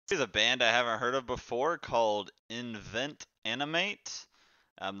Here's a band I haven't heard of before called Animate.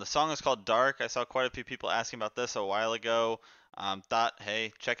 The song is called Dark. I saw quite a few people asking about this a while ago. Thought,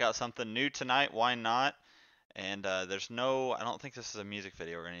 hey, check out something new tonight. Why not? And I don't think this is a music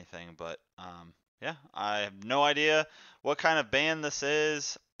video or anything, but yeah, I have no idea what kind of band this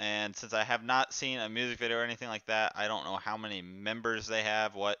is. And since I have not seen a music video or anything like that, I don't know how many members they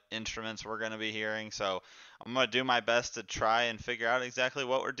have, what instruments we're going to be hearing. So I'm going to do my best to try and figure out exactly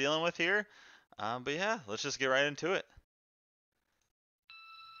what we're dealing with here. But yeah, let's just get right into it.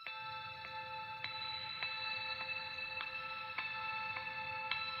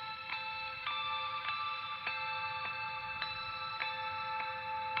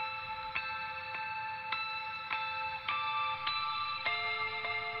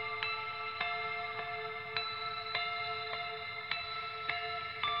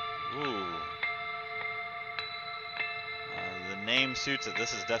 Ooh. The name suits it.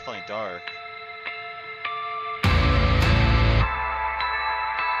 This is definitely dark.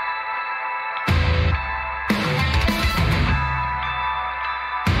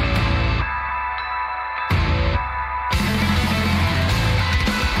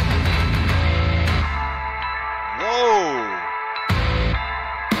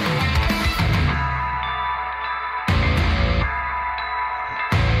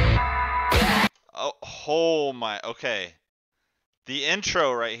 Oh my, okay. The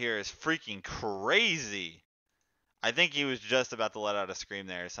intro right here is freaking crazy. I think he was just about to let out a scream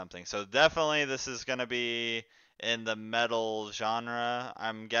there or something. So definitely this is going to be in the metal genre,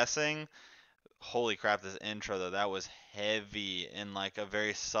 I'm guessing. Holy crap, this intro though, that was heavy in like a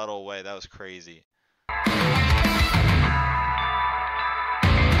very subtle way. That was crazy.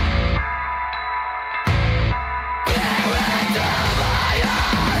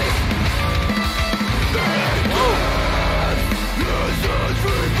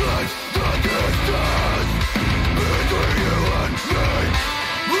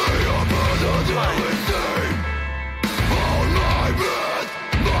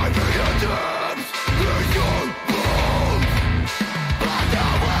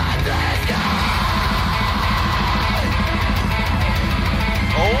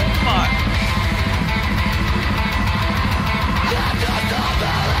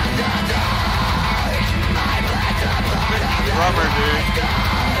 Drummer, dude.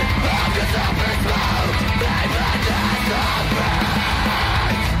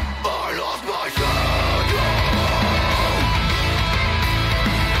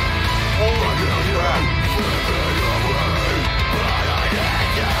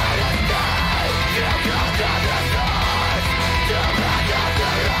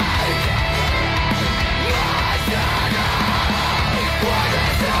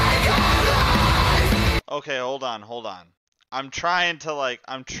 Okay, hold on. I'm trying to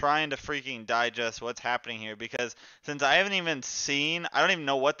freaking digest what's happening here because since I don't even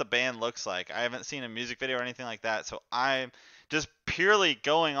know what the band looks like. I haven't seen a music video or anything like that. So I'm just purely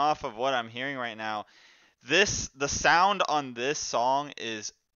going off of what I'm hearing right now. The sound on this song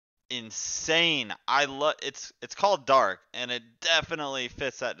is insane. It's called Dark and it definitely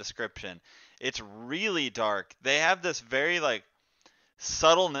fits that description. It's really dark. They have this very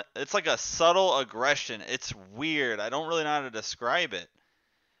subtle, it's like a subtle aggression. It's weird. I don't really know how to describe it,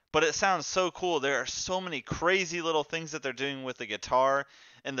 but it sounds so cool. There are so many crazy little things that they're doing with the guitar,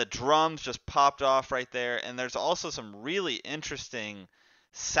 and the drums just popped off right there. And there's also some really interesting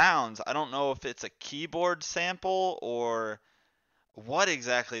sounds. I don't know if it's a keyboard sample or what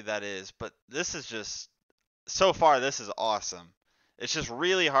exactly that is, but this is just, so far this is awesome. It's just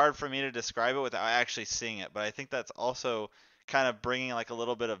really hard for me to describe it without actually seeing it, but I think that's also kind of bringing like a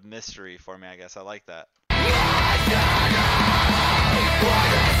little bit of mystery for me, I guess. I like that.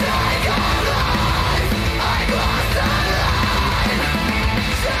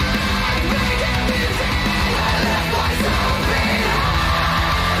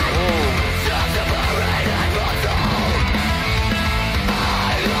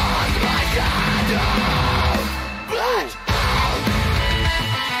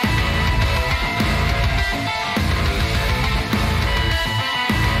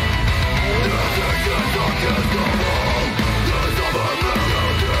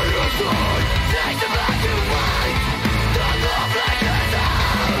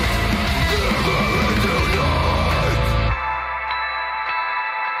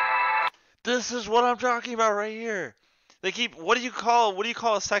 This is what I'm talking about right here. They keep, what do you call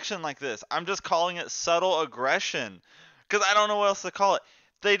a section like this? I'm just calling it subtle aggression because I don't know what else to call it.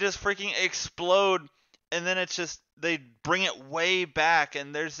 They just freaking explode, and then it's just, they bring it way back,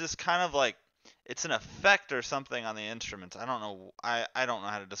 and there's this kind of like, it's an effect or something on the instruments. I don't know. I don't know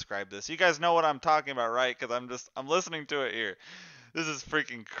how to describe this. You guys know what I'm talking about, right? Because I'm listening to it here. This is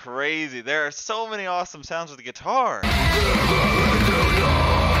freaking crazy. There are so many awesome sounds with the guitar. What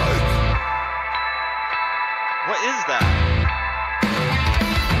is that?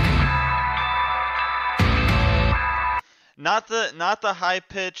 Not the high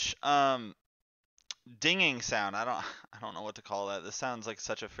pitch dinging sound. I don't know what to call that. This sounds like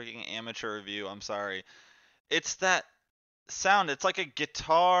such a freaking amateur review. I'm sorry. It's that sound. It's like a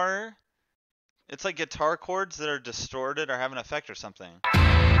guitar. It's like guitar chords that are distorted or have an effect or something.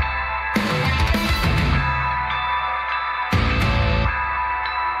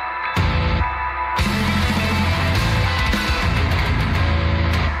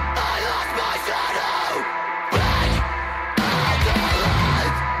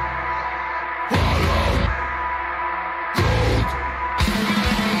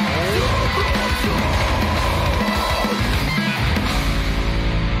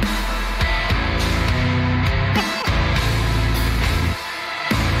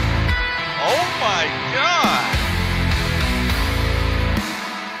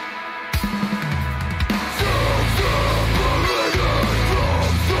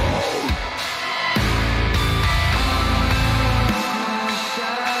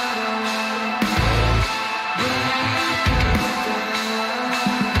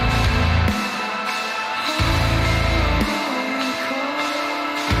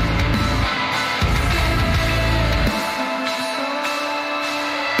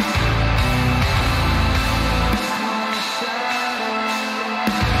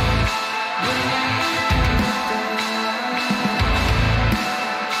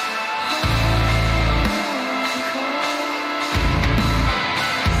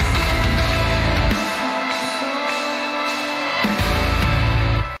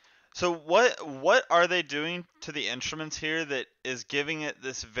 So what are they doing to the instruments here that is giving it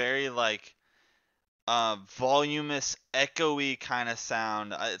this very like voluminous, echoey kind of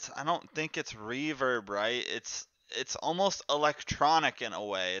sound? I don't think it's reverb, right? It's almost electronic in a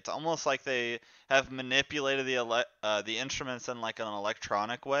way. It's almost like they have manipulated the instruments in like an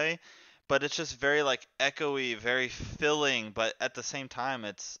electronic way, but it's just very like echoey, very filling. But at the same time,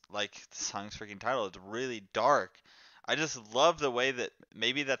 it's like the song's freaking title. It's really dark. I just love the way that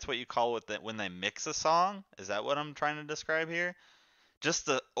maybe that's what you call when they mix a song. Is that what I'm trying to describe here? Just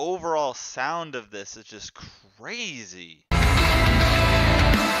the overall sound of this is just crazy.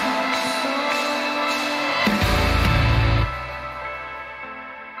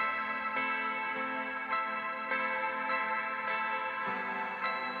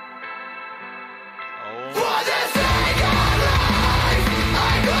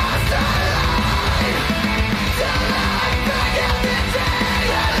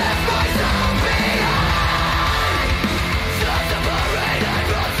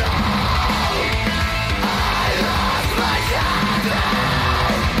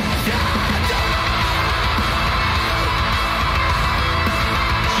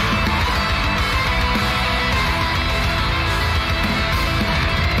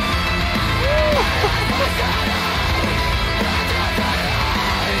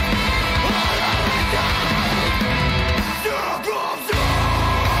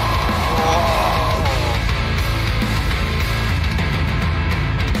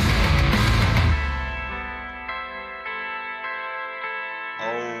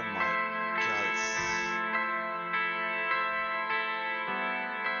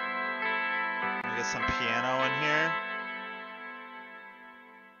 Some piano in here.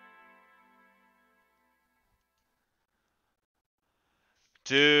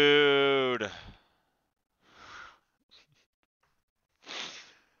 Dude.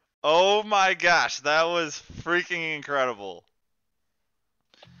 Oh my gosh, that was freaking incredible.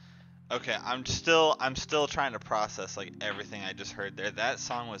 Okay, I'm still trying to process like everything I just heard there. That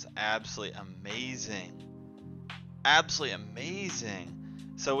song was absolutely amazing. Absolutely amazing.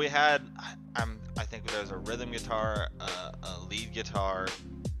 So we had I think there was a rhythm guitar, a lead guitar.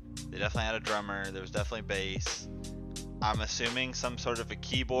 They definitely had a drummer. There was definitely bass. I'm assuming some sort of a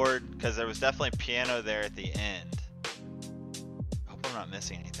keyboard because there was definitely piano there at the end. I hope I'm not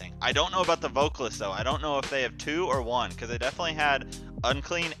missing anything. I don't know about the vocalist though. I don't know if they have two or one because they definitely had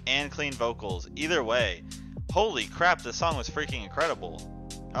unclean and clean vocals. Either way, holy crap, this song was freaking incredible.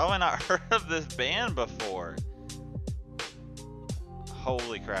 How have I not heard of this band before?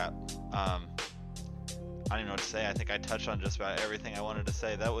 Holy crap. I don't even know what to say. I think I touched on just about everything I wanted to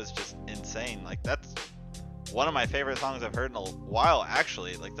say. That was just insane. Like, that's one of my favorite songs I've heard in a while,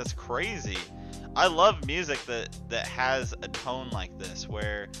 actually. Like, that's crazy. I love music that has a tone like this,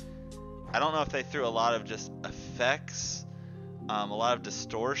 where I don't know if they threw a lot of just effects, a lot of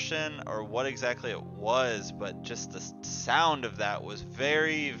distortion, or what exactly it was, but just the sound of that was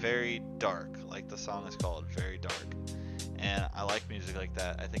very, very dark. Like the song is called, very dark. And I like music like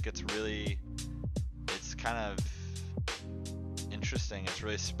that. I think it's kind of interesting. It's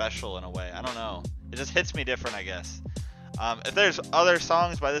really special in a way. I don't know. It just hits me different, I guess. If there's other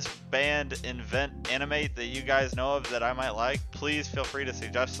songs by this band, Animate, that you guys know of that I might like, please feel free to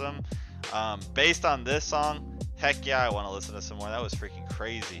suggest them. Based on this song, heck yeah, I want to listen to some more. That was freaking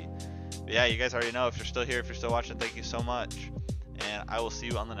crazy. But yeah, you guys already know. If you're still here, if you're still watching, thank you so much. And I will see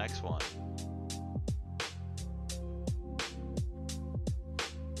you on the next one.